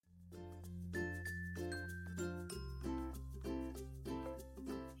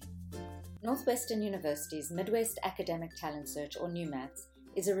Northwestern University's Midwest Academic Talent Search, or NUMATS,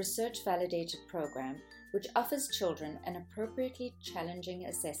 is a research-validated program which offers children an appropriately challenging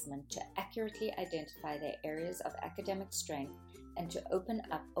assessment to accurately identify their areas of academic strength and to open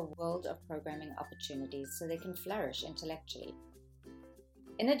up a world of programming opportunities so they can flourish intellectually.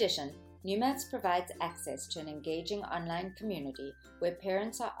 In addition, NUMATS provides access to an engaging online community where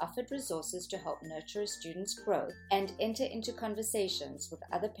parents are offered resources to help nurture a student's growth and enter into conversations with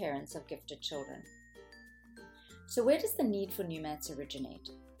other parents of gifted children. So where does the need for NUMATS originate?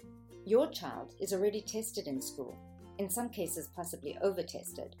 Your child is already tested in school, in some cases possibly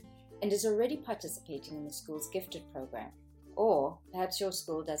over-tested, and is already participating in the school's gifted program. Or perhaps your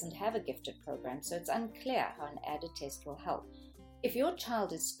school doesn't have a gifted program, so it's unclear how an added test will help. If your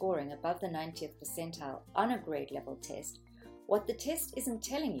child is scoring above the 90th percentile on a grade level test, what the test isn't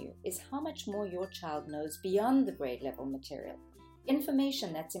telling you is how much more your child knows beyond the grade level material,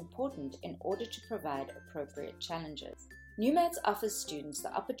 information that's important in order to provide appropriate challenges. NUMATS offers students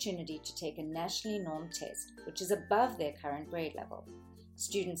the opportunity to take a nationally normed test, which is above their current grade level.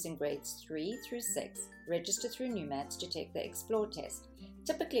 Students in grades 3 through 6 register through NUMATS to take the Explore test,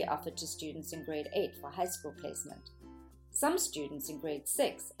 typically offered to students in grade 8 for high school placement. Some students in grade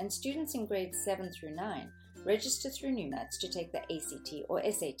 6 and students in grades 7 through 9 register through NUMATS to take the ACT or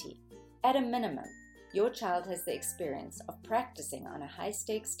SAT. At a minimum, your child has the experience of practicing on a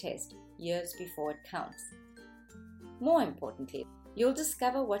high-stakes test years before it counts. More importantly, you'll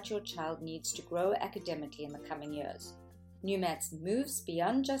discover what your child needs to grow academically in the coming years. NUMATS moves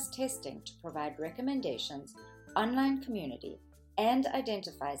beyond just testing to provide recommendations, online community, and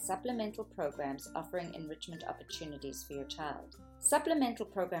identify supplemental programs offering enrichment opportunities for your child. Supplemental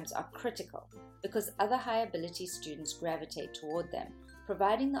programs are critical because other high-ability students gravitate toward them,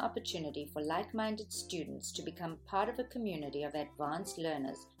 providing the opportunity for like-minded students to become part of a community of advanced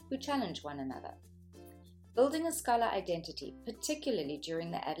learners who challenge one another. Building a scholar identity, particularly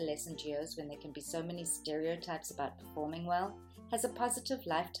during the adolescent years when there can be so many stereotypes about performing well, has a positive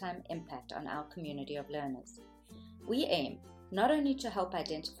lifetime impact on our community of learners. We aim not only to help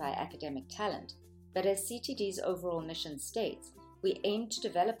identify academic talent, but as CTD's overall mission states, we aim to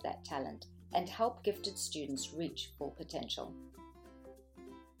develop that talent and help gifted students reach full potential.